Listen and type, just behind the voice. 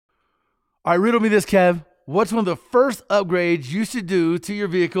All right, riddle me this, Kev. What's one of the first upgrades you should do to your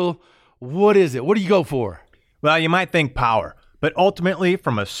vehicle? What is it? What do you go for? Well, you might think power, but ultimately,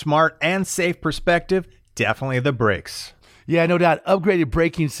 from a smart and safe perspective, definitely the brakes. Yeah, no doubt. Upgraded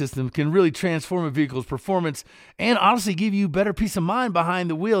braking system can really transform a vehicle's performance and honestly give you better peace of mind behind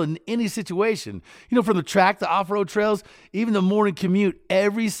the wheel in any situation. You know, from the track to off-road trails, even the morning commute,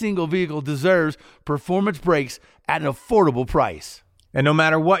 every single vehicle deserves performance brakes at an affordable price. And no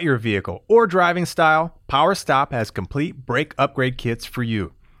matter what your vehicle or driving style, PowerStop has complete brake upgrade kits for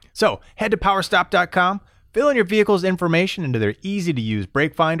you. So head to PowerStop.com, fill in your vehicle's information into their easy-to-use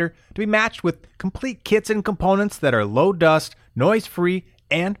brake finder to be matched with complete kits and components that are low dust, noise-free,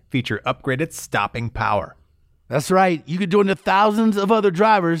 and feature upgraded stopping power. That's right. You could join the thousands of other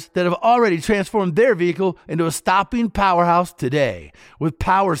drivers that have already transformed their vehicle into a stopping powerhouse today with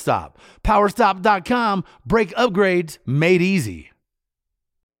PowerStop. PowerStop.com, brake upgrades made easy.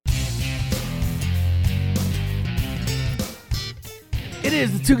 It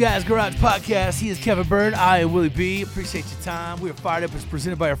is the Two Guys Garage Podcast. He is Kevin Bird. I am Willie B. Appreciate your time. We are fired up. It's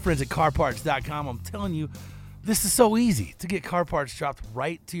presented by our friends at CarParts.com. I'm telling you, this is so easy to get car parts dropped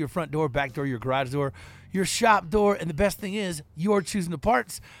right to your front door, back door, your garage door, your shop door. And the best thing is, you're choosing the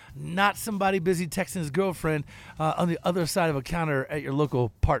parts, not somebody busy texting his girlfriend on the other side of a counter at your local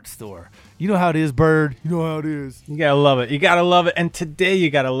parts store. You know how it is, Bird. You know how it is. You gotta love it. You gotta love it. And today you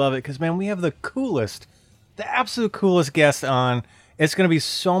gotta love it because, man, we have the absolute coolest guest on. It's going to be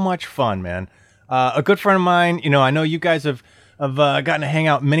so much fun, man. A good friend of mine, you know, I know you guys have gotten to hang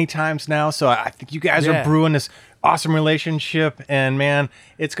out many times now, so I think you guys are brewing this awesome relationship, and man,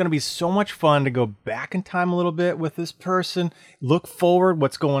 it's going to be so much fun to go back in time a little bit with this person, look forward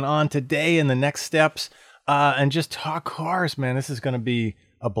what's going on today and the next steps, and just talk cars, man. This is going to be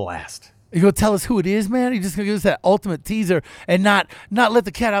a blast. You gonna tell us who it is, man? You're just gonna give us that ultimate teaser and not let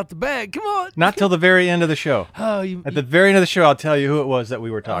the cat out the bag. Come on. Not till the very end of the show. At the very end of the show, I'll tell you who it was that we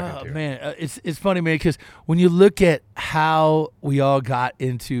were talking to. Man, it's funny, man, because when you look at how we all got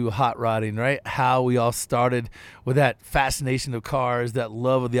into hot rodding, right? How we all started with that fascination of cars, that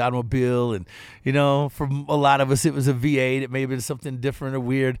love of the automobile, and you know, for a lot of us, it was a V8. It may have been something different or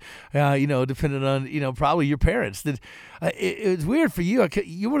weird, you know, depending on probably your parents. It was weird for you.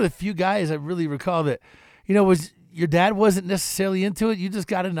 You were one of the few guys I really recall that, was your dad wasn't necessarily into it. You just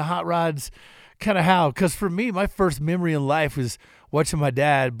got into hot rods kind of how? Because for me, my first memory in life was watching my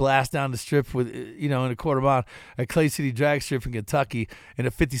dad blast down the strip with, in a quarter mile at Clay City Drag Strip in Kentucky in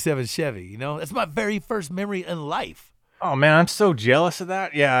a 57 Chevy. That's my very first memory in life. Oh man, I'm so jealous of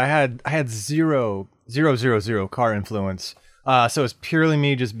that. Yeah, I had zero car influence. So it's purely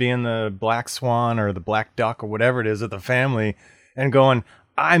me just being the black swan or the black duck or whatever it is of the family and going,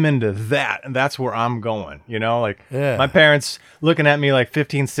 I'm into that, and that's where I'm going, My parents looking at me like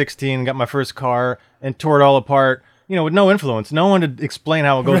 15, 16, got my first car and tore it all apart, with no influence. No one to explain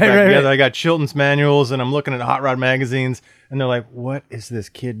how it goes back together. I got Chilton's manuals, and I'm looking at hot rod magazines, and they're like, what is this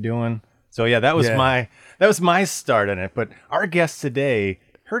kid doing? So yeah, that was my start in it. But our guest today,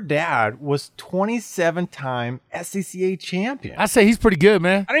 her dad was 27-time SCCA champion. I say he's pretty good,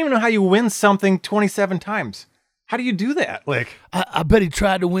 man. I don't even know how you win something 27 times. How do you do that? I bet he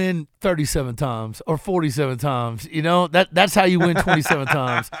tried to win 37 times or 47 times. That's how you win 27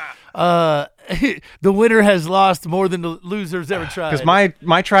 times. The winner has lost more than the loser's ever tried. Because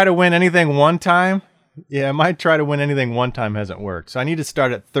my try to win anything one time, my try to win anything one time hasn't worked. So I need to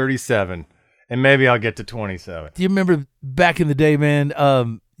start at 37, and maybe I'll get to 27. Do you remember back in the day, man?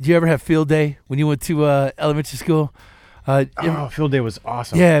 Did you ever have field day when you went to elementary school? Field day was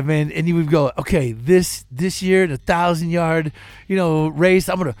awesome. Yeah, man. And you would go, okay, this year, the 1,000-yard, race,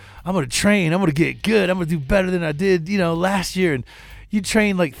 I'm gonna train. I'm gonna get good. I'm gonna do better than I did, last year. And you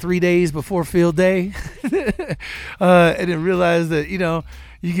train like 3 days before field day, and then realize that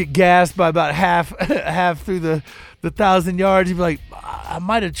you get gassed by about half through the 1,000 yards. You'd be like, I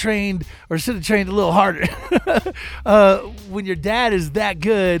might have trained or should have trained a little harder. When your dad is that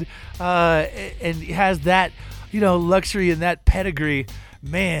good and has that luxury and that pedigree,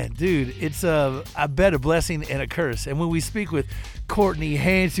 man, dude, it's I bet a blessing and a curse. And when we speak with Courtney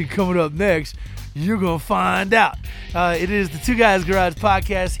Hanson coming up next, you're gonna find out. It is the Two Guys Garage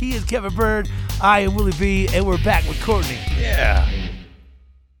Podcast. He is Kevin Bird, I am Willie B, and we're back with Courtney. Yeah.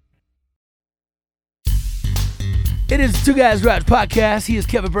 It is the Two Guys Garage Podcast. He is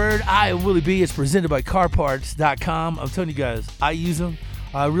Kevin Bird, I am Willie B. It's presented by CarParts.com. I'm telling you guys, I use them.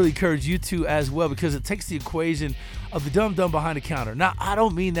 I really encourage you to as well, because it takes the equation of the dumb behind the counter. Now, I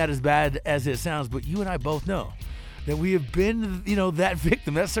don't mean that as bad as it sounds, but you and I both know that we have been, that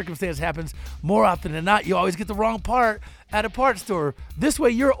victim. That circumstance happens more often than not. You always get the wrong part at a parts store. This way,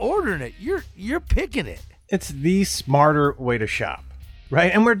 you're ordering it. You're picking it. It's the smarter way to shop,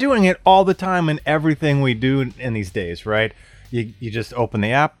 right? And we're doing it all the time in everything we do in these days, right? You just open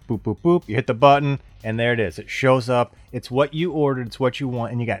the app, boop, boop, boop, you hit the button, and there it is. It shows up. It's what you ordered. It's what you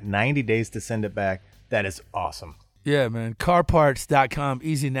want, and you got 90 days to send it back. That is awesome. Yeah, man. Carparts.com,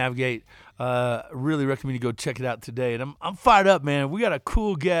 easy to navigate. Really recommend you go check it out today. And I'm fired up, man. We got a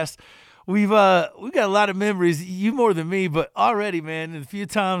cool guest. We've got a lot of memories. You more than me, but already, man. A few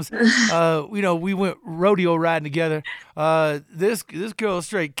times, we went rodeo riding together. This girl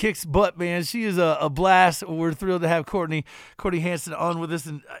straight kicks butt, man. She is a blast. We're thrilled to have Courtney Hanson on with us.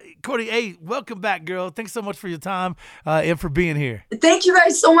 And Courtney, hey, welcome back, girl. Thanks so much for your time and for being here. Thank you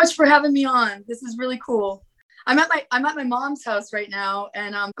guys so much for having me on. This is really cool. I'm at my mom's house right now,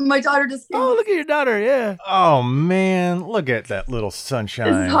 and my daughter just came. Oh, look at your daughter, yeah. Oh man, look at that little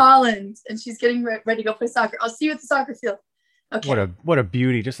sunshine. This is Holland, and she's getting ready to go play soccer. I'll see you at the soccer field. Okay. What a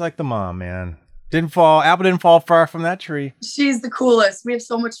beauty, just like the mom, man. Apple didn't fall far from that tree. She's the coolest. We have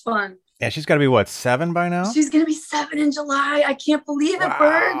so much fun. Yeah, she's got to be what, 7 by now? She's gonna be 7 in July. I can't believe it, Wow.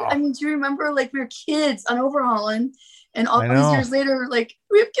 Bird. I mean, do you remember we were kids on Overholland? And all these years later,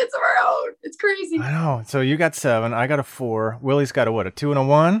 we have kids of our own. It's crazy. I know. So you got 7. I got a 4. Willie's got a 2 and a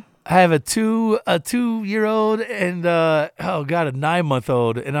 1? I have a 2-year-old and a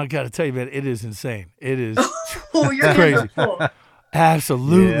 9-month-old. And I got to tell you, man, it is insane. It is you're crazy. Cool.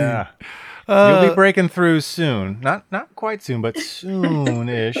 Absolutely. Yeah. You'll be breaking through soon. Not quite soon, but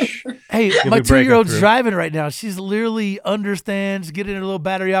soon-ish. Hey, You'll my be breaking 2-year-old's through. driving right now. She's literally understands, getting in a little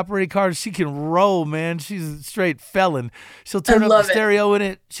battery-operated car. She can roll, man. She's a straight felon. She'll turn up the stereo in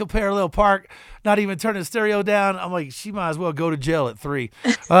it. She'll parallel park, not even turn the stereo down. I'm like, she might as well go to jail at 3.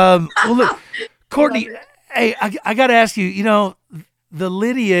 Well, look, Courtney, hey, I got to ask you, the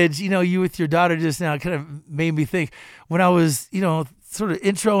lineage, you with your daughter just now kind of made me think when I was, sort of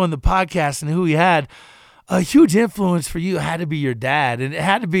intro in the podcast and who he had, a huge influence for you had to be your dad. And it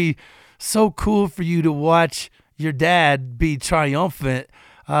had to be so cool for you to watch your dad be triumphant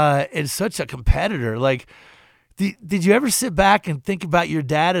and such a competitor. Like, did you ever sit back and think about your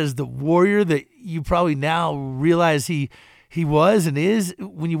dad as the warrior that you probably now realize he was and is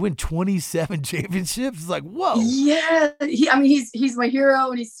when you win 27 championships? It's like, whoa. Yeah. He's my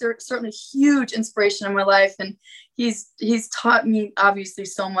hero, and he's certainly a huge inspiration in my life. And he's taught me obviously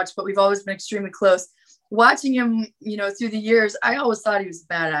so much, but we've always been extremely close. Watching him, through the years, I always thought he was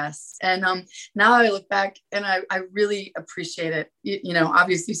badass. And now I look back and I really appreciate it,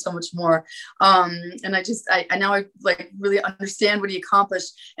 obviously so much more. And I now really understand what he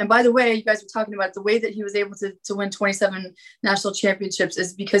accomplished. And by the way, you guys were talking about the way that he was able to win 27 national championships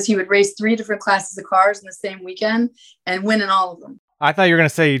is because he would race 3 different classes of cars in the same weekend and win in all of them. I thought you were going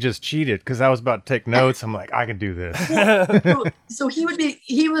to say you just cheated because I was about to take notes. I'm like, I can do this. So he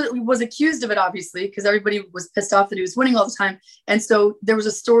was accused of it, obviously, because everybody was pissed off that he was winning all the time. And so there was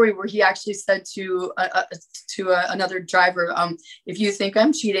a story where he actually said to another driver, if you think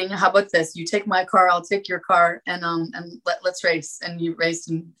I'm cheating, how about this? You take my car, I'll take your car, and let's race. And you raced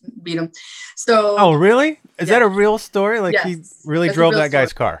and beat him. So. Oh, really? Is that a real story? Like, yes, he really drove that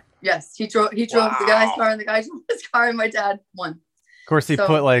guy's car? Yes, he drove the guy's car, and the guy drove his car, and my dad won. Of course, he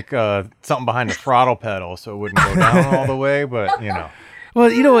put something behind the throttle pedal so it wouldn't go down all the way, but Well,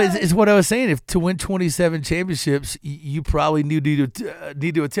 it's what I was saying. If to win 27 championships, you probably need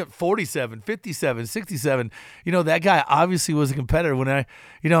to attempt 47, 57, 67. That guy obviously was a competitor. When I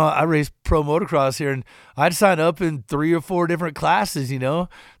raced pro motocross here, and I'd sign up in 3 or 4 different classes, to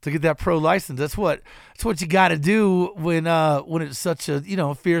get that pro license. That's what you got to do when it's such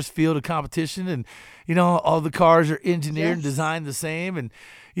a fierce field of competition, and all the cars are engineered and designed the same, and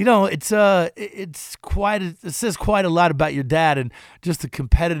it says quite a lot about your dad and just the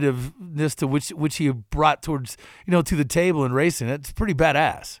competitiveness to which he brought towards to the table in racing. It's pretty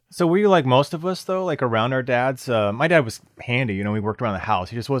badass. So were you like most of us though, like around our dads? My dad was handy, we worked around the house.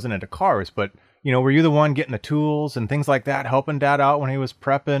 He just wasn't into cars, but were you the one getting the tools and things like that, helping dad out when he was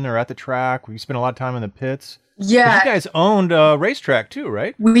prepping or at the track? You spent a lot of time in the pits. Yeah, you guys owned a racetrack too,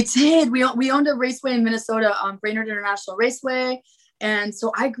 right? We did. We owned a raceway in Minnesota, Brainerd International Raceway. And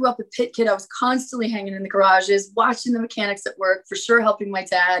so I grew up a pit kid. I was constantly hanging in the garages, watching the mechanics at work, for sure helping my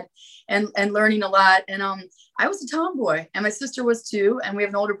dad and learning a lot. And I was a tomboy, and my sister was too. And we have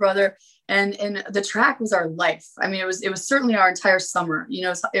an older brother. And the track was our life. I mean, it was certainly our entire summer.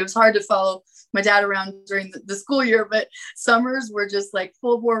 It was hard to follow my dad around during the school year, but summers were just like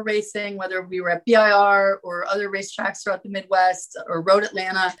full bore racing, whether we were at BIR or other racetracks throughout the Midwest or Road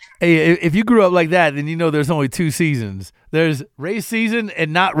Atlanta. Hey, if you grew up like that, then you know there's only two seasons. There's race season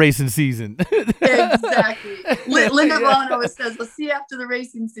and not racing season. Exactly. Linda Vaughn always says, "We'll see you after the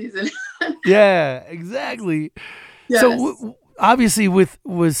racing season." Yeah, exactly. Yes. So obviously with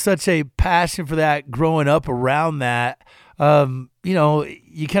such a passion for that, growing up around that, you know,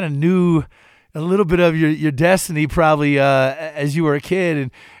 you kind of knew a little bit of your destiny probably as you were a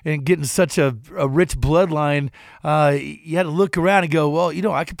kid, and getting such a rich bloodline, you had to look around and go, well, you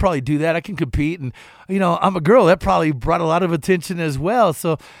know, I could probably do that. I can compete. And, you know, I'm a girl. That probably brought a lot of attention as well.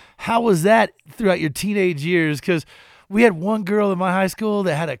 So how was that throughout your teenage years? Because we had one girl in my high school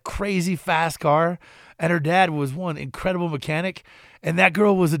that had a crazy fast car, and her dad was one incredible mechanic. And that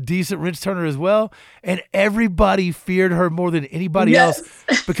girl was a decent wrench turner as well. And everybody feared her more than anybody else,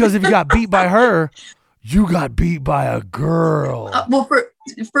 because if you got beat by her, you got beat by a girl. Well,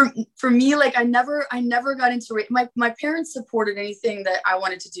 for me, like I never got into race. My parents supported anything that I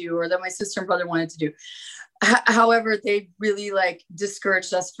wanted to do or that my sister and brother wanted to do. However, they really like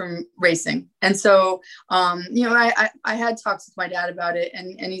discouraged us from racing. And so, you know, I had talks with my dad about it,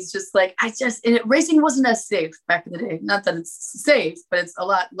 and he's just like, racing wasn't as safe back in the day. Not that it's safe, but it's a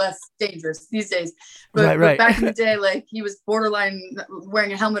lot less dangerous these days. But, right. But back in the day, like he was borderline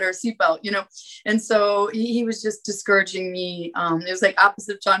wearing a helmet or a seatbelt, you know? And so he was just discouraging me. It was like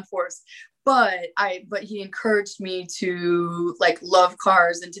opposite of John Force. But he encouraged me to like love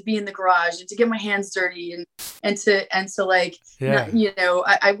cars and to be in the garage and to get my hands dirty and to like, you know,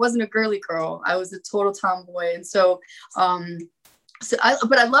 I wasn't a girly girl. I was a total tomboy. And so,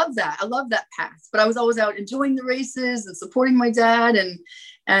 but I love that. I love that path, but I was always out enjoying the races and supporting my dad, and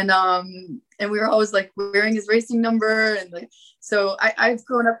we were always like wearing his racing number. And like, so I've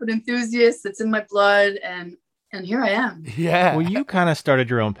grown up an enthusiast. It's in my blood, and here I am. Yeah. Well, you kind of started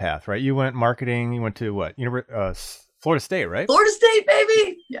your own path, right? You went marketing. You went to what? Florida State, right? Florida State,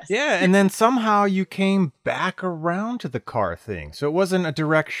 baby. Yes. Yeah, and then somehow you came back around to the car thing. So it wasn't a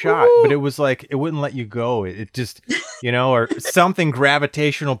direct shot, but it was like it wouldn't let you go. It just, you know, or something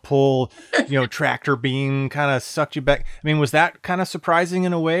gravitational pull, you know, tractor beam kind of sucked you back. I mean, was that kind of surprising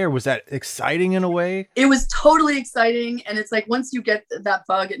in a way, or was that exciting in a way? It was totally exciting, and it's like once you get that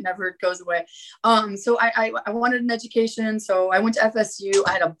bug, it never goes away. So I wanted an education, so I went to FSU.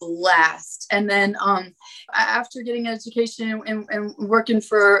 I had a blast, and then after getting an education and working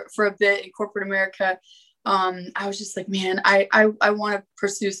for a bit in corporate America, I was just like, man, I want to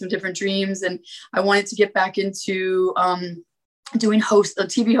pursue some different dreams, and I wanted to get back into doing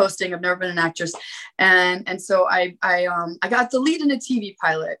TV hosting. I've never been an actress, and so I got the lead in a TV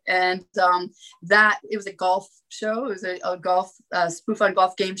pilot, and that it was a golf show. It was a golf spoof on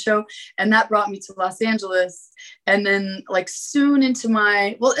golf game show, and that brought me to Los Angeles. And then like soon into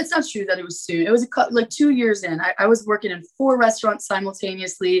it's not true that it was soon. It was like 2 years in. I was working in 4 restaurants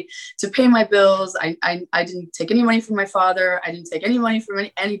simultaneously to pay my bills. I didn't take any money from my father. I didn't take any money from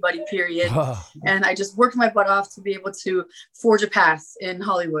anybody, period. And I just worked my butt off to be able to forge a path in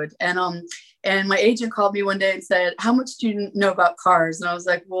Hollywood. And my agent called me one day and said, "How much do you know about cars?" And I was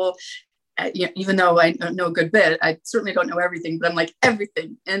like, well, you know, even though I know a good bit, I certainly don't know everything, but I'm like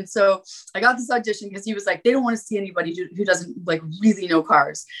everything. And so I got this audition because he was like, they don't want to see anybody who doesn't like really know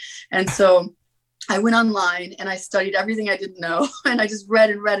cars. And so I went online and I studied everything I didn't know. And I just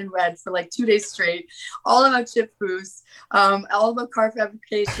read and read and read for like 2 days straight, all about chip boost, all about car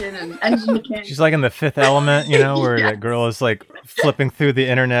fabrication and engine mechanics. She's like in the Fifth Element, you know, where that girl is like flipping through the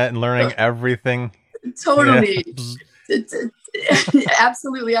internet and learning everything. Totally. Yeah.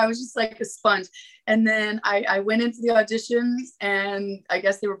 Absolutely. I was just like a sponge. And then I went into the auditions, and I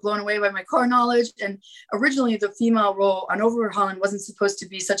guess they were blown away by my car knowledge. And originally the female role on Overhauling wasn't supposed to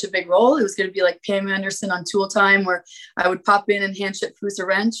be such a big role. It was going to be like Pam Anderson on Tool Time, where I would pop in and hand ship Foos a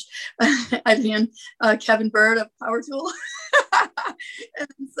wrench. I'd hand Kevin Bird a power tool. And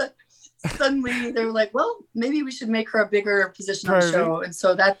so suddenly they were like, well, maybe we should make her a bigger position on the show. And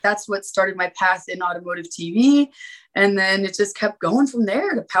so that's what started my path in automotive TV. And then it just kept going from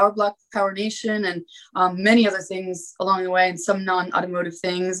there to Power Block, Power Nation, and many other things along the way, and some non-automotive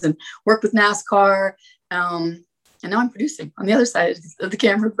things, and worked with NASCAR. And now I'm producing on the other side of the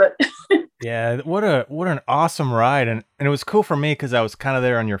camera. But yeah, what an awesome ride. And it was cool for me because I was kind of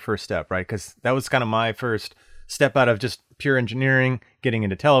there on your first step, right? Because that was kind of my first step out of just pure engineering, getting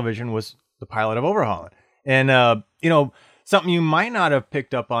into television, was the pilot of Overhauling. And, you know, something you might not have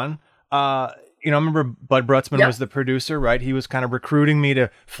picked up on, you know, I remember Bud Brutzman was the producer, right? He was kind of recruiting me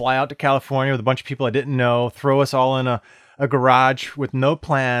to fly out to California with a bunch of people I didn't know, throw us all in a a garage with no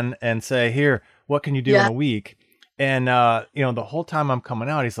plan and say, here, what can you do in a week? And, the whole time I'm coming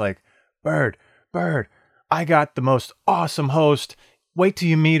out, he's like, Bird, I got the most awesome host. Wait till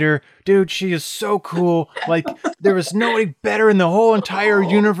you meet her. Dude, she is so cool. Like, there is nobody better in the whole entire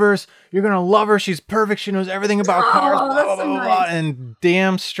universe. You're going to love her. She's perfect. She knows everything about cars. Blah, blah, blah. And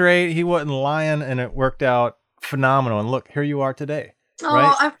damn straight, he wasn't lying, and it worked out phenomenal. And look, here you are today.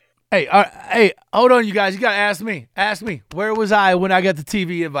 Right? Hey, hold on, you guys. You got to ask me. Where was I when I got the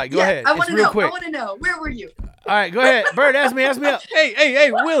TV invite? Go ahead. I want to know. Quick. I want to know. Where were you? All right, go ahead. Bird, ask me up.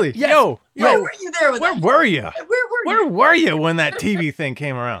 Hey, Willie. Yes. Yo. Where were you there with Where us? were you? Where were you when that TV thing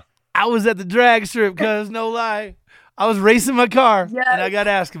came around? I was at the drag strip, cuz, no lie. I was racing my car, Yes. and I got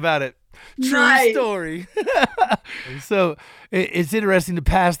asked about it. True Nice. story. So it's interesting the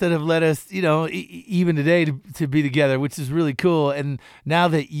paths that have led us, even today to be together, which is really cool. And now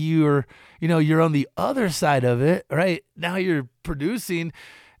that you're on the other side of it, right? Now you're producing.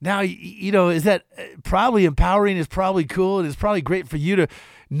 Now, is that probably empowering, is probably cool, and it's probably great for you to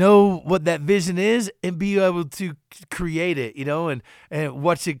know what that vision is and be able to create it, and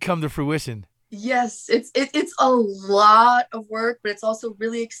watch it come to fruition. Yes, it's a lot of work, but it's also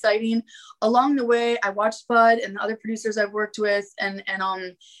really exciting. Along the way, I watched Bud and the other producers I've worked with, and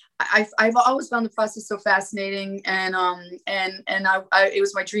I've always found the process so fascinating, and it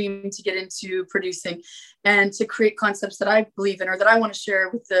was my dream to get into producing and to create concepts that I believe in or that I want to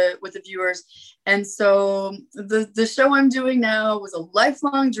share with the viewers. And so the show I'm doing now was a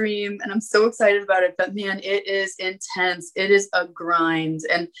lifelong dream, and I'm so excited about it. But man, it is intense. It is a grind,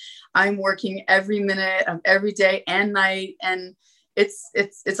 and I'm working every minute of every day and night, and it's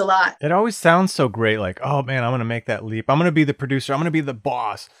a lot. It always sounds so great, like, oh man, I'm going to make that leap. I'm going to be the producer. I'm going to be the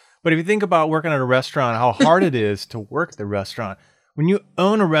boss. But if you think about working at a restaurant, how hard it is to work the restaurant. When you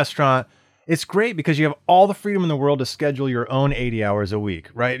own a restaurant, it's great because you have all the freedom in the world to schedule your own 80 hours a week,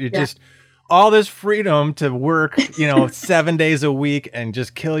 right? It just all this freedom to work, 7 days a week and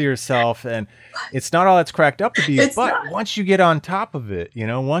just kill yourself. And it's not all it's cracked up to be. Once you get on top of it,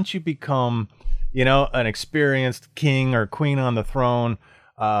 once you become, an experienced king or queen on the throne,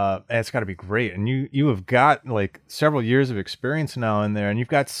 it's got to be great. And you have got like several years of experience now in there, and you've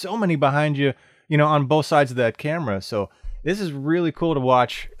got so many behind you, on both sides of that camera. So this is really cool to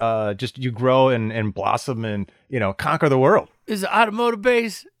watch, just you grow and blossom and, conquer the world. Is it automotive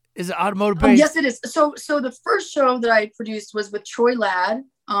base? Yes, it is. So the first show that I produced was with Troy Ladd.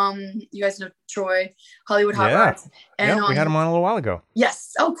 You guys know Troy, Hollywood Hot Rods. And we had him on a little while ago.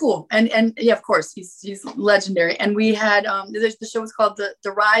 Yes. Oh, cool. And yeah, of course, he's legendary. And we had the show was called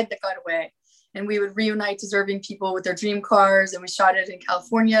the Ride That Got Away, and we would reunite deserving people with their dream cars, and we shot it in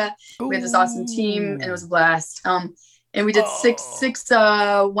California. Ooh. We had this awesome team, and it was a blast. And we did six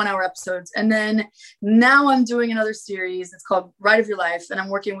 1-hour episodes. And then now I'm doing another series. It's called Ride of Your Life. And I'm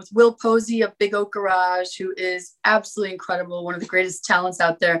working with Will Posey of Big Oak Garage, who is absolutely incredible, one of the greatest talents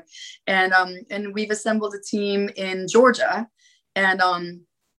out there. And we've assembled a team in Georgia. And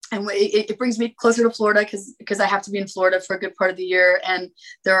it brings me closer to Florida because I have to be in Florida for a good part of the year. And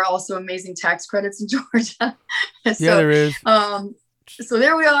there are also amazing tax credits in Georgia. Yeah, there is. So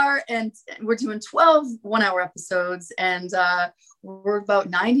there we are, and we're doing 12 1-hour episodes, and we're about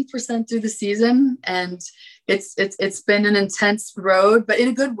 90% through the season, and it's been an intense road, but in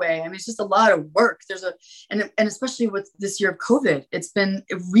a good way. I mean, it's just a lot of work. And especially with this year of COVID, it's been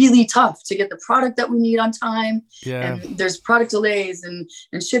really tough to get the product that we need on time. Yeah. And there's product delays and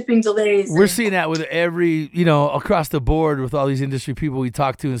shipping delays. We're seeing that with every, across the board with all these industry people we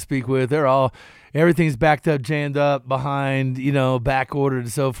talk to and speak with. Everything's backed up, jammed up, behind, back ordered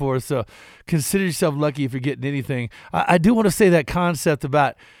and so forth. So consider yourself lucky if you're getting anything. I do want to say that concept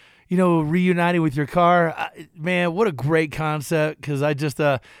about, reuniting with your car. Man, what a great concept, because I just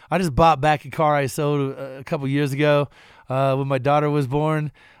bought back a car I sold a couple years ago when my daughter was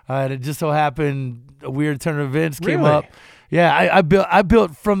born. And it just so happened a weird turn of events came up. Yeah, I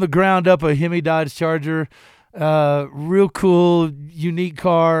built from the ground up a Hemi Dodge Charger. Real cool, unique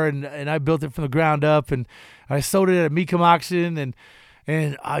car, and I built it from the ground up, and I sold it at a Mecum auction,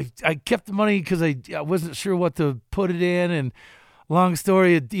 and I kept the money because I wasn't sure what to put it in, and long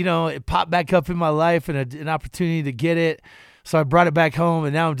story, it popped back up in my life and an opportunity to get it, so I brought it back home,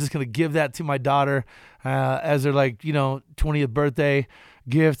 and now I'm just gonna give that to my daughter as her 20th birthday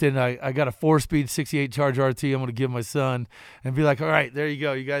gift, and I got a 4-speed 68 Charge RT I'm going to give my son and be like, all right, there you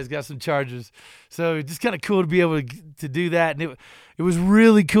go, you guys got some Chargers. So it's just kind of cool to be able to do that, and it was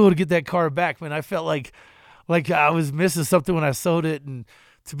really cool to get that car back, man. I felt like I was missing something when I sold it, and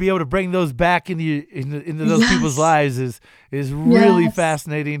to be able to bring those back into those people's lives is really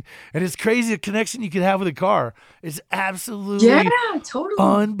fascinating, and it's crazy the connection you can have with a car. It's absolutely totally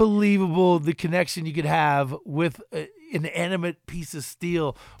unbelievable the connection you could have with an inanimate piece of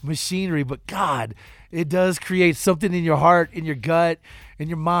steel machinery. But God, it does create something in your heart, in your gut, in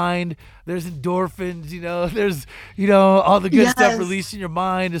your mind. There's endorphins, there's all the good stuff released in your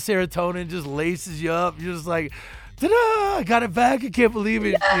mind. The serotonin just laces you up. You're just like, ta-da, I got it back. I can't believe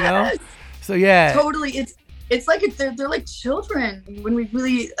it, So yeah. Totally. It's like they're like children when we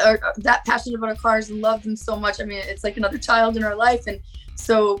really are that passionate about our cars and love them so much. I mean, it's like another child in our life. And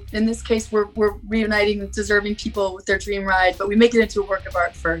so in this case, we're reuniting deserving people with their dream ride, but we make it into a work of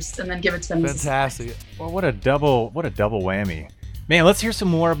art first and then give it to them. Fantastic. Well, what a double whammy. Man, let's hear some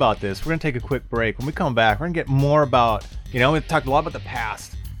more about this. We're going to take a quick break. When we come back, we're going to get more about, we've talked a lot about the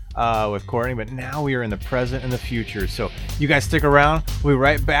past with Courtney, but now we are in the present and the future. So you guys stick around. We'll be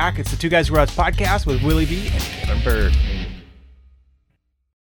right back. It's the Two Guys Garage Podcast with Willie B and Kevin Bird.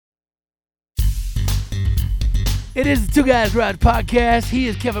 It is the Two Guys Garage Podcast. He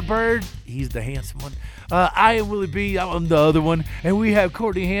is Kevin Bird. He's the handsome one. I am Willie B. I'm the other one. And we have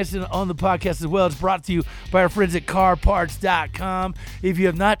Courtney Hanson on the podcast as well. It's brought to you by our friends at CarParts.com. If you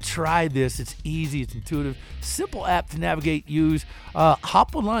have not tried this, it's easy. It's intuitive. Simple app to navigate, use.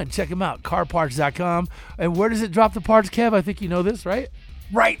 Hop online. Check them out. CarParts.com. And where does it drop the parts, Kev? I think you know this, right?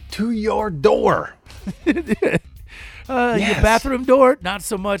 Right to your door. Your bathroom door, not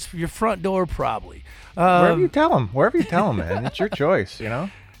so much. Your front door, probably. Wherever you tell them, man. It's your choice,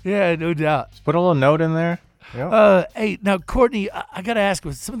 Yeah, no doubt. Just put a little note in there. Yep. Hey, now, Courtney, I got to ask,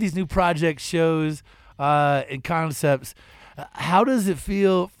 with some of these new projects, shows, and concepts, how does it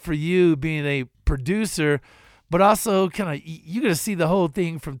feel for you being a producer, but also kind of, you're going to see the whole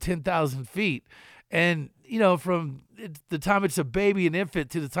thing from 10,000 feet. And, from the time it's a baby, an infant,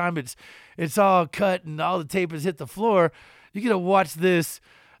 to the time it's all cut and all the tape has hit the floor, you're going to watch this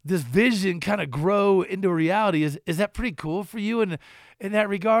vision kind of grow into a reality. Is that pretty cool for you in that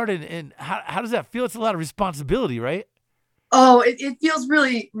regard? And how does that feel? It's a lot of responsibility, right? Oh, it feels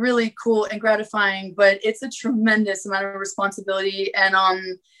really, really cool and gratifying, but it's a tremendous amount of responsibility. And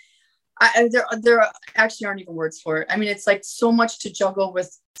there actually aren't even words for it. I mean, it's like so much to juggle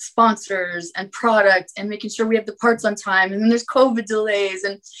with sponsors and product and making sure we have the parts on time. And then there's COVID delays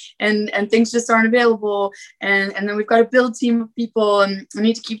and things just aren't available. And then we've got a build team of people and we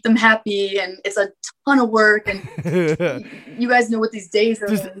need to keep them happy. And it's a ton of work. And you guys know what these days are.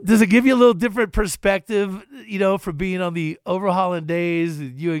 Does it give you a little different perspective, from being on the overhauling days,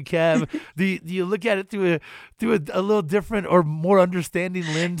 you and Kev? do you look at it through a little different or more understanding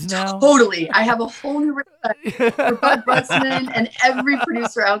lens now? Totally. I have a whole new respect for Bud Butzman and every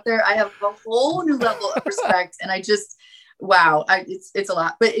producer out there. I have a whole new level of respect, and I just, wow, it's a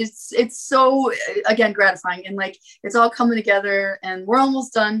lot, but it's so, again, gratifying, and like it's all coming together, and we're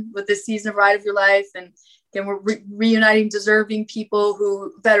almost done with this season of Ride of Your Life, and again, we're reuniting deserving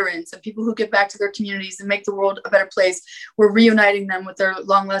veterans and people who give back to their communities and make the world a better place. We're reuniting them with their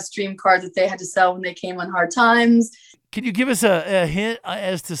long lost dream car that they had to sell when they came on hard times. Can you give us a hint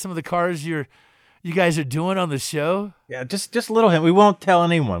as to some of the cars you guys are doing on the show? Yeah, just a little hint. We won't tell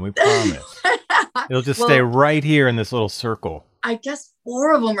anyone, we promise. It'll just stay right here in this little circle. I guess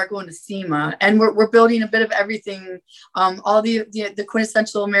 4 of them are going to SEMA, and we're building a bit of everything. All the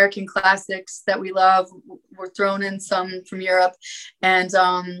quintessential American classics that we love. We're throwing in some from Europe, and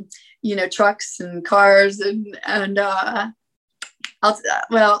trucks and cars and I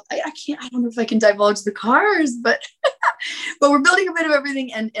don't know if I can divulge the cars, but we're building a bit of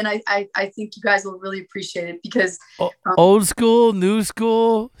everything, and I think you guys will really appreciate it because old school, new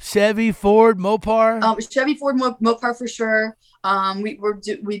school, Chevy, Ford, Mopar. Chevy, Ford, Mopar for sure. We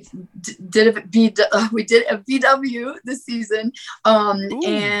did a VW this season,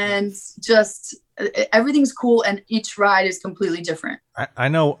 and just everything's cool, and each ride is completely different. I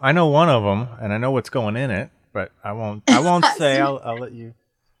know one of them, and I know what's going in it, but I won't say. I'll let you.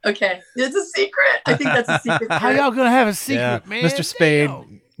 Okay, it's a secret. I think that's a secret. How y'all gonna have a secret, man?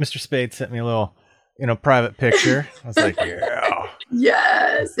 Mr. Spade sent me a little, private picture. I was like, yeah.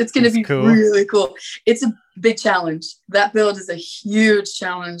 Yes, it's gonna be cool. Really cool. It's a big challenge. That build is a huge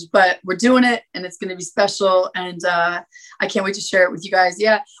challenge, but we're doing it, and it's gonna be special. And I can't wait to share it with you guys.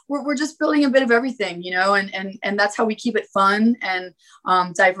 Yeah, we're just building a bit of everything, and that's how we keep it fun and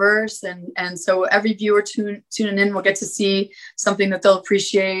diverse. And so every viewer tuning in will get to see something that they'll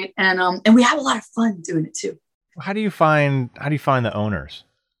appreciate, and we have a lot of fun doing it too. How do you find the owners?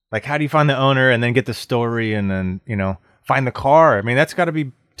 Like, how do you find the owner and then get the story and then find the car? I mean, that's got to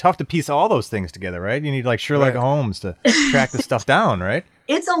be tough to piece all those things together, right? You need like Sherlock Holmes to track the stuff down, right?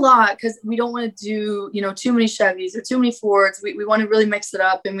 It's a lot because we don't want to do, too many Chevys or too many Fords. We want to really mix it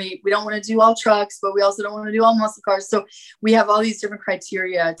up, and we don't want to do all trucks, but we also don't want to do all muscle cars. So we have all these different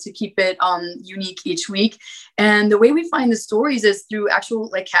criteria to keep it unique each week. And the way we find the stories is through actual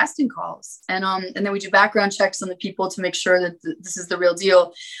like casting calls. And then we do background checks on the people to make sure that this is the real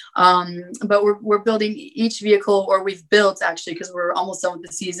deal. But we're building each vehicle, or we've built actually, because we're almost done with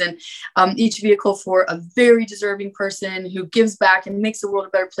the season, each vehicle for a very deserving person who gives back and makes the world a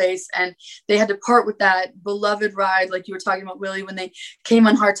better place. And they had to part with that beloved ride, like you were talking about, Willie, when they came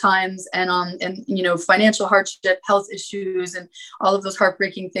on hard times and financial hardship, health issues, and all of those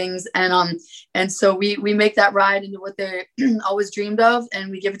heartbreaking things. And so we make that ride into what they always dreamed of,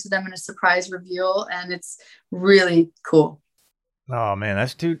 and we give it to them in a surprise reveal, and it's really cool. Oh man,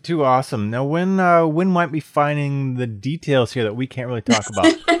 that's too awesome. Now, when might we finding the details here that we can't really talk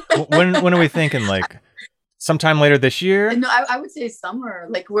about? when are we thinking? Like sometime later this year? No, I would say summer.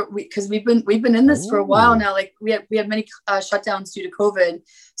 Like because we've been in this for a while now. Like we had many shutdowns due to COVID,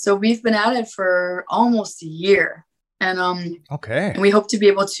 so we've been at it for almost a year. And okay, and we hope to be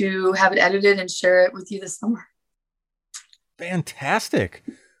able to have it edited and share it with you this summer. Fantastic!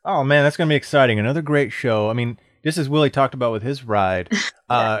 Oh man, that's gonna be exciting. Another great show. I mean, just as Willie talked about with his ride,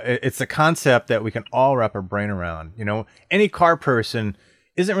 it's a concept that we can all wrap our brain around. Any car person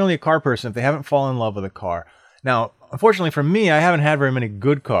isn't really a car person if they haven't fallen in love with a car. Now, unfortunately for me, I haven't had very many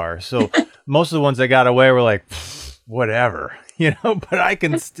good cars. So most of the ones I got away were like, whatever, but I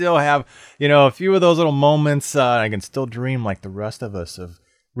can still have, a few of those little moments. I can still dream like the rest of us of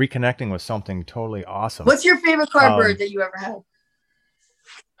reconnecting with something totally awesome. What's your favorite car bird that you ever had?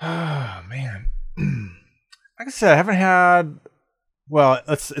 Oh, man. Like I said, I haven't had, well,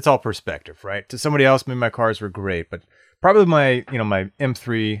 it's all perspective, right? To somebody else, maybe my cars were great, but probably my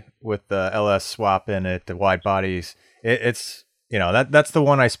M3 with the LS swap in it, the wide bodies. It's that's the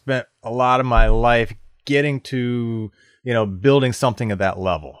one I spent a lot of my life getting to, building something at that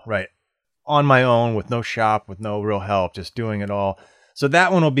level, right? On my own, with no shop, with no real help, just doing it all. So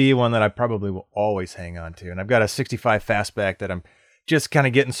that one will be one that I probably will always hang on to. And I've got a 65 fastback that I'm just kind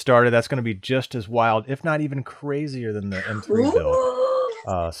of getting started. That's going to be just as wild, if not even crazier than the M3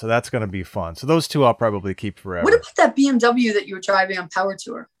 build. So that's going to be fun. So those two I'll probably keep forever. What about that BMW that you were driving on Power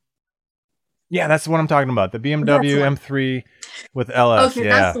Tour? Yeah, that's what I'm talking about. The BMW M3 with LS. Okay,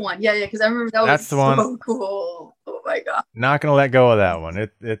 yeah. That's the one. Yeah, because I remember that's the one. So cool. Oh my God. Not going to let go of that one.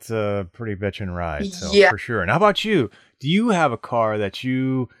 It's a pretty bitchin' ride. So for sure. And how about you? Do you have a car that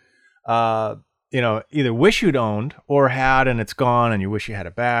you, either wish you'd owned or had and it's gone and you wish you had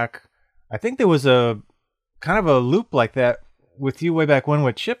it back? I think there was a kind of a loop like that with you way back when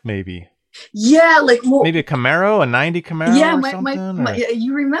with Chip, maybe. Yeah, maybe a Camaro, a 90 Camaro. Yeah, or something,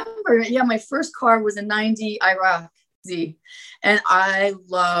 you remember? Yeah, my first car was a 90 IROC Z, and I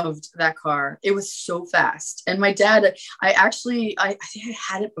loved that car. It was so fast. And my dad, I think I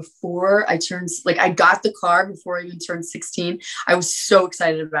had it before I turned, I got the car before I even turned 16. I was so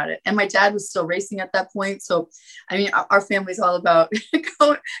excited about it. And my dad was still racing at that point. So, I mean, our family's all about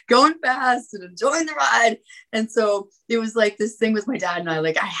going fast and enjoying the ride. And so it was like this thing with my dad and I,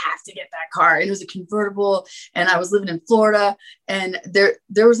 I have to get that car. It was a convertible, and I was living in Florida, and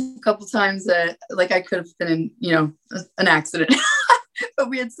there was a couple times that I could have been in, an accident. But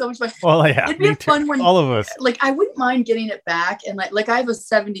we had so much fun. Well, yeah, it'd be a fun one. All of us. I wouldn't mind getting it back, and I have a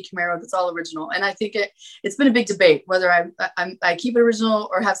 70 Camaro that's all original, and I think it's been a big debate whether I keep it original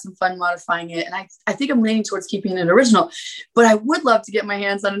or have some fun modifying it, and I think I'm leaning towards keeping it original. But I would love to get my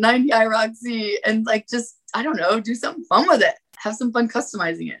hands on a 90 IROC Z and just, I don't know, do something fun with it, have some fun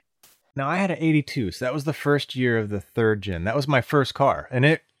customizing it. Now, I had an 82, so that was the first year of the third gen. That was my first car,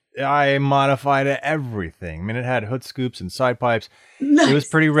 and I modified everything. I mean, it had hood scoops and side pipes. Nice. It was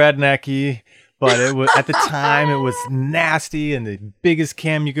pretty rednecky, but it was at the time it was nasty and the biggest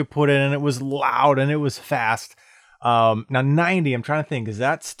cam you could put in, and it was loud and it was fast. Now 90, I'm trying to think, is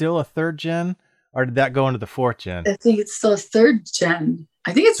that still a third gen, or did that go into the fourth gen? I think it's still a third gen.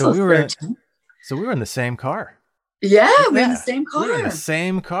 I think it's still third gen. So we were in the same car. Yeah, we were in the same car. We were in the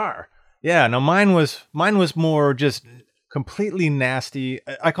same car. Yeah. Now mine was more just completely nasty.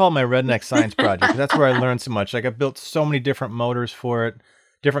 I call it my redneck science project. That's where I learned so much. I built so many different motors for it,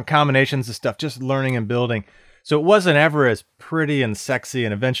 different combinations of stuff, just learning and building. So it wasn't ever as pretty and sexy.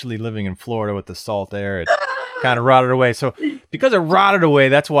 And eventually living in Florida with the salt air, it kind of rotted away. So because it rotted away,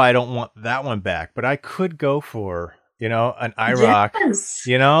 that's why I don't want that one back. But I could go for, an IROC. Yes.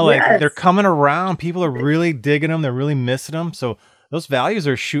 They're coming around. People are really digging them. They're really missing them. So those values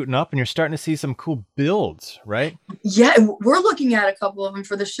are shooting up and you're starting to see some cool builds, right? Yeah, we're looking at a couple of them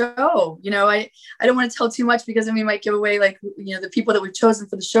for the show. I don't want to tell too much because then we might give away like, the people that we've chosen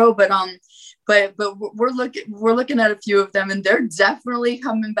for the show, but we're looking at a few of them and they're definitely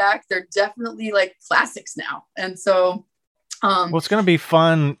coming back. They're definitely like classics now. And so, well, it's going to be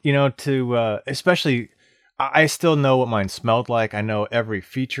fun, to, especially, I still know what mine smelled like. I know every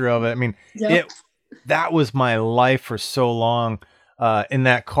feature of it. I mean, that was my life for so long, in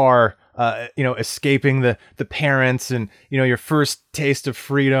that car, escaping the parents and, your first taste of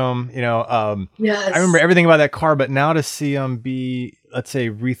freedom, yes. I remember everything about that car, but now to see them be, let's say,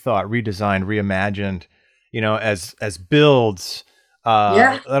 rethought, redesigned, reimagined, as builds,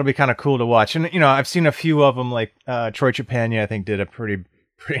 that'll be kind of cool to watch. And, I've seen a few of them, like, Troy Trepagna, I think, did a pretty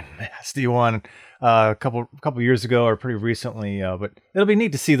nasty one, a couple years ago or pretty recently, but it'll be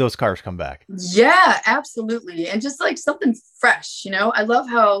neat to see those cars come back. Yeah, absolutely. And just like something fresh, I love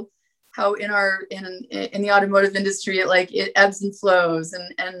how in the automotive industry, it ebbs and flows,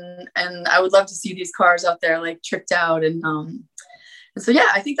 and I would love to see these cars out there like tricked out. And so, yeah,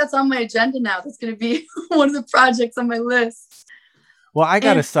 I think that's on my agenda now. That's going to be one of the projects on my list. Well, I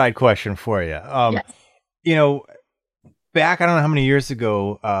got a side question for you. Yes. Back, I don't know how many years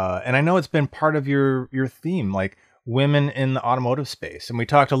ago, and I know it's been part of your theme, like women in the automotive space. And we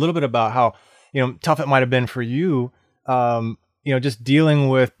talked a little bit about how, tough it might have been for you, just dealing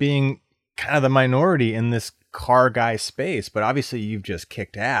with being kind of the minority in this car guy space. But obviously you've just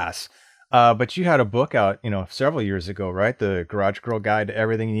kicked ass. But you had a book out, several years ago, right? The Garage Girl Guide to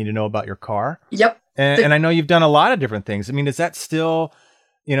Everything You Need to Know About Your Car. Yep. And I know you've done a lot of different things. I mean, is that still,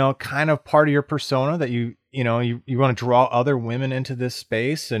 kind of part of your persona that you want to draw other women into this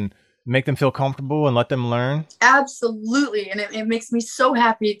space and make them feel comfortable and let them learn? Absolutely. And it makes me so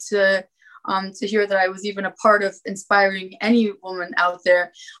happy to hear that I was even a part of inspiring any woman out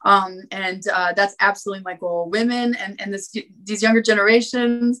there. And that's absolutely my goal. Women and these younger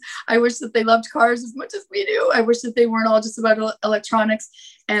generations, I wish that they loved cars as much as we do. I wish that they weren't all just about electronics.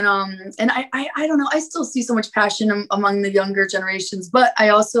 And I don't know, I still see so much passion among the younger generations, but I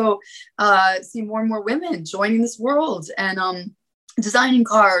also see more and more women joining this world and designing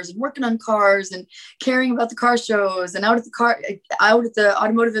cars and working on cars and caring about the car shows and out at the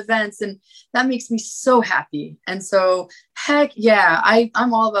automotive events. And that makes me so happy. And so, heck yeah,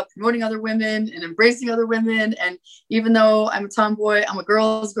 I'm all about promoting other women and embracing other women. And even though I'm a tomboy, I'm a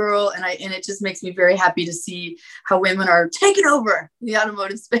girl's girl. And it just makes me very happy to see how women are taking over the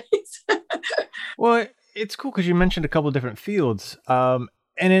automotive space. Well, it's cool because you mentioned a couple of different fields, and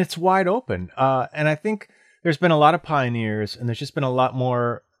it's wide open. And I think there's been a lot of pioneers, and there's just been a lot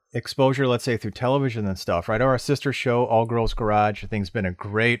more exposure, let's say, through television and stuff, right? Our sister show, All Girls Garage, I think has been a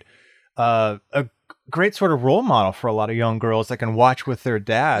great sort of role model for a lot of young girls that can watch with their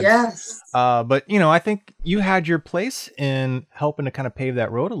dads. Yes. But, I think you had your place in helping to kind of pave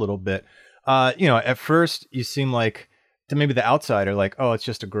that road a little bit. At first you seem like, to maybe the outsider, like, oh, it's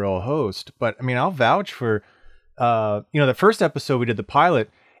just a girl host. But, I mean, I'll vouch for, the first episode we did, the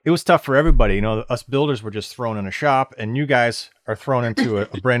pilot, it was tough for everybody. Us builders were just thrown in a shop, and you guys are thrown into a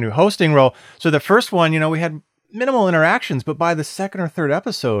brand new hosting role. So the first one, we had minimal interactions, but by the second or third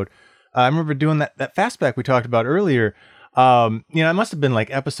episode, I remember doing that fastback we talked about earlier. It must have been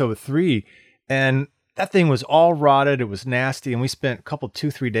like episode 3, and that thing was all rotted. It was nasty, and we spent a couple,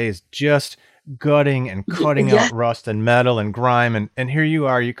 2-3 days just gutting and cutting out rust and metal and grime. And here you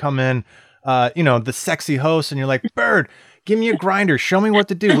are, you come in, the sexy host, and you're like, Bird, give me a grinder. Show me what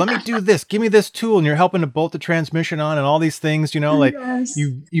to do. Let me do this. Give me this tool. And you're helping to bolt the transmission on and all these things, Yes.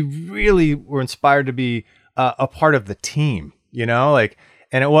 you really were inspired to be a part of the team,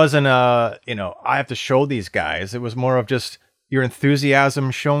 and it wasn't, I have to show these guys. It was more of just your enthusiasm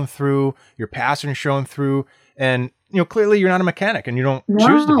shown through, your passion shown through. And, clearly you're not a mechanic and you don't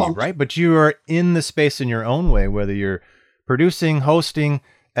choose to be, right? But you are in the space in your own way, whether you're producing, hosting,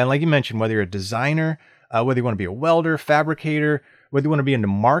 and like you mentioned, whether you're a designer, whether you want to be a welder, fabricator, whether you want to be into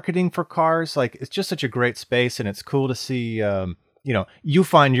marketing for cars, like it's just such a great space, and it's cool to see, you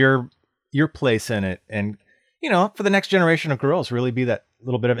find your place in it, and for the next generation of girls, really be that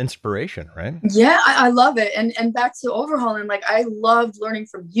little bit of inspiration, right? Yeah, I love it. And back to overhauling, like I loved learning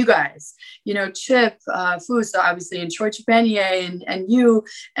from you guys, Chip, Fusa, obviously, and Troy Trepagna and you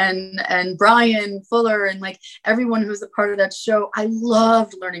and Brian Fuller and like everyone who's a part of that show. I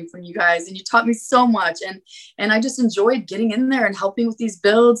loved learning from you guys, and you taught me so much. And I just enjoyed getting in there and helping with these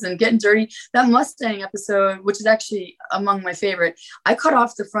builds and getting dirty. That Mustang episode, which is actually among my favorite, I cut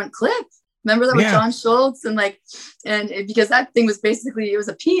off the front clip. Remember that with John Schultz and because that thing was basically, it was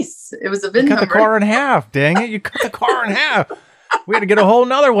a piece. It was a VIN number. Cut the car in half. Dang it. You cut the car in half. We had to get a whole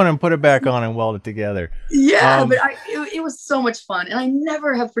nother one and put it back on and weld it together. Yeah, but it was so much fun. And I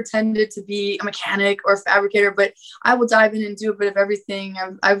never have pretended to be a mechanic or a fabricator, but I will dive in and do a bit of everything.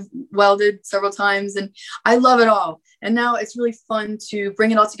 I've welded several times and I love it all. And now it's really fun to bring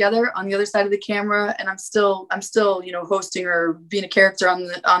it all together on the other side of the camera. And I'm still, you know, hosting or being a character on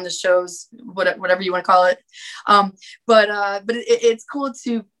the shows, whatever you want to call it. But it's cool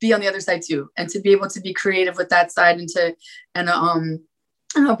to be on the other side too, and to be able to be creative with that side and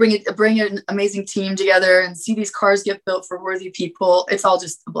bring an amazing team together and see these cars get built for worthy people. It's all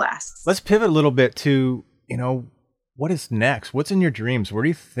just a blast. Let's pivot a little bit to, you know, what is next? What's in your dreams? Where do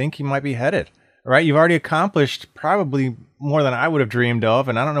you think you might be headed? All right, you've already accomplished probably more than I would have dreamed of,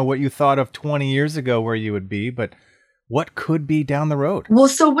 and I don't know what you thought of 20 years ago where you would be, but what could be down the road? Well,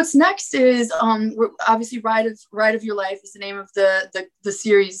 so what's next is obviously Ride of Your Life is the name of the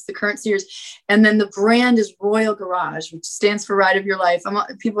series, the current series, and then the brand is Royal Garage, which stands for Ride of Your Life.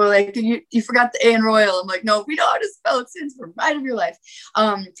 People are like, you forgot the A in Royal. I'm like, no, we know how to spell it. It stands for Ride of Your Life.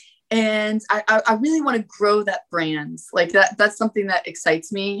 And I really want to grow that brand. Like that's something that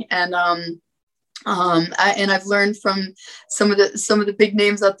excites me. And I've learned from some of the big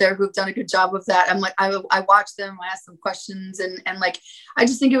names out there who've done a good job of that. I'm like, I watch them, I ask them questions, and like, I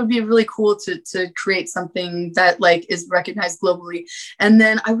just think it would be really cool to create something that like is recognized globally. And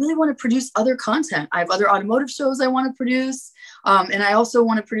then I really want to produce other content. I have other automotive shows I want to produce. And I also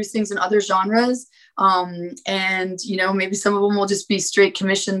want to produce things in other genres. And, you know, maybe some of them will just be straight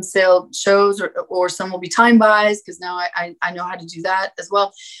commission sale shows, or some will be time buys, because now I know how to do that as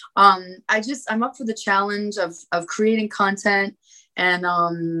well. I'm up for the challenge of creating content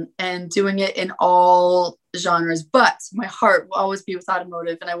and doing it in all genres, but my heart will always be with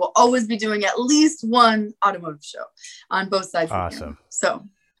automotive, and I will always be doing at least one automotive show on both sides. Awesome. So.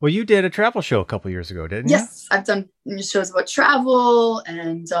 Well, you did a travel show a couple years ago, didn't you? Yes, I've done shows about travel,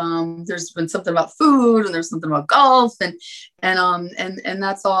 and there's been something about food, and there's something about golf, and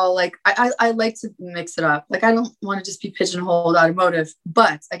that's all. Like I like to mix it up. Like I don't want to just be pigeonholed automotive,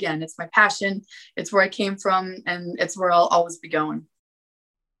 but again, it's my passion. It's where I came from, and it's where I'll always be going.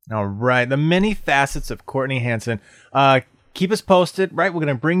 All right, the many facets of Courtney Hansen. Keep us posted. Right, we're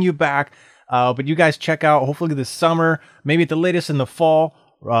gonna bring you back, but you guys check out hopefully this summer, maybe at the latest in the fall.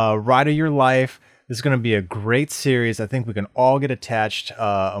 Ride of Your Life. This is going to be a great series. I think we can all get attached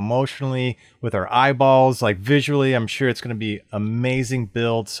emotionally with our eyeballs, like visually. I'm sure it's going to be amazing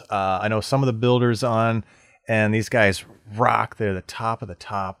builds. I know some of the builders on, and these guys rock. They're the top of the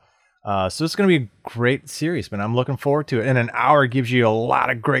top. So it's going to be a great series, man. I'm looking forward to it. And an hour gives you a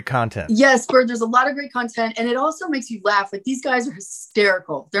lot of great content. Yes, Bird, there's a lot of great content. And it also makes you laugh. Like, these guys are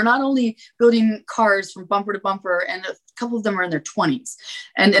hysterical. They're not only building cars from bumper to bumper, and a couple of them are in their 20s.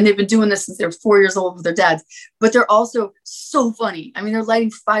 And they've been doing this since they're 4 years old with their dads. But they're also so funny. I mean, they're lighting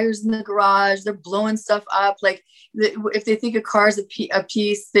fires in the garage. They're blowing stuff up. Like, if they think a car is a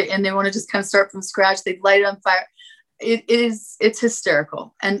piece and they want to just kind of start from scratch, they light it on fire. It's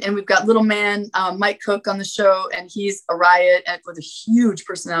hysterical. And we've got little man Mike Cook on the show, and he's a riot with a huge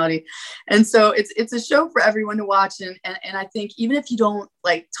personality. And so it's a show for everyone to watch. And I think even if you don't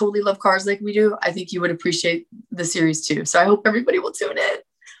like totally love cars like we do, I think you would appreciate the series too. So I hope everybody will tune in.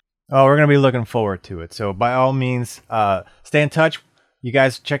 Oh, we're going to be looking forward to it. So by all means, stay in touch. You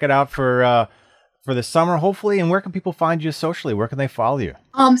guys check it out for the summer, hopefully. And where can people find you socially? Where can they follow you?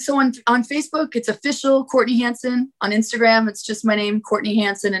 So on Facebook, it's official Courtney Hansen. On Instagram, it's just my name, Courtney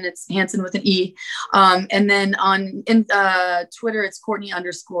Hansen, and it's Hansen with an E. And then on Twitter, it's Courtney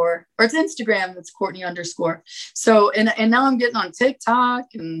 _ or it's Instagram, it's Courtney _. So, and now I'm getting on TikTok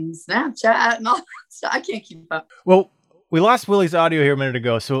and Snapchat and all that stuff. I can't keep up. Well, we lost Willie's audio here a minute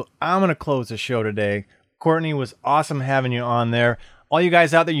ago, so I'm going to close the show today. Courtney, was awesome having you on there. All you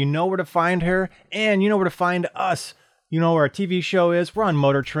guys out there, you know where to find her, and you know where to find us. You know where our TV show is. We're on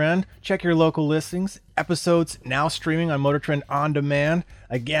Motor Trend. Check your local listings. Episodes now streaming on Motor Trend On Demand.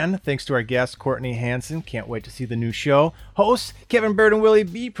 Again, thanks to our guest, Courtney Hansen. Can't wait to see the new show. Hosts, Kevin Bird and Willie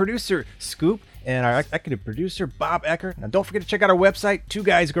B. Producer, Scoop. And our executive producer, Bob Eckert. Now, don't forget to check out our website,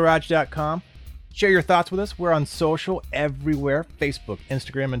 twoguysgarage.com. Share your thoughts with us. We're on social everywhere. Facebook,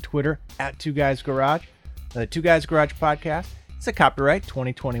 Instagram, and Twitter at Two Guys Garage. The Two Guys Garage podcast. It's a copyright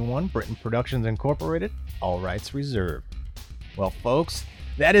 2021 Britain Productions Incorporated. All rights reserved. Well, folks,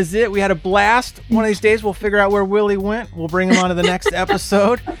 that is it. We had a blast. One of these days, we'll figure out where Willie went. We'll bring him on to the next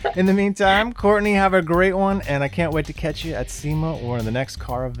episode. In the meantime, Courtney, have a great one. And I can't wait to catch you at SEMA or in the next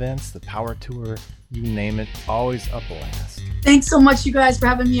car events, the Power Tour, you name it. Always a blast. Thanks so much, you guys, for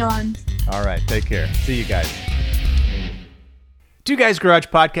having me on. All right. Take care. See you guys. Two Guys Garage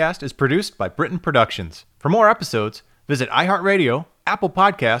Podcast is produced by Britain Productions. For more episodes, Visit iHeartRadio, Apple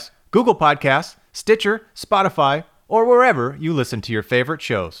Podcasts, Google Podcasts, Stitcher, Spotify, or wherever you listen to your favorite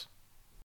shows.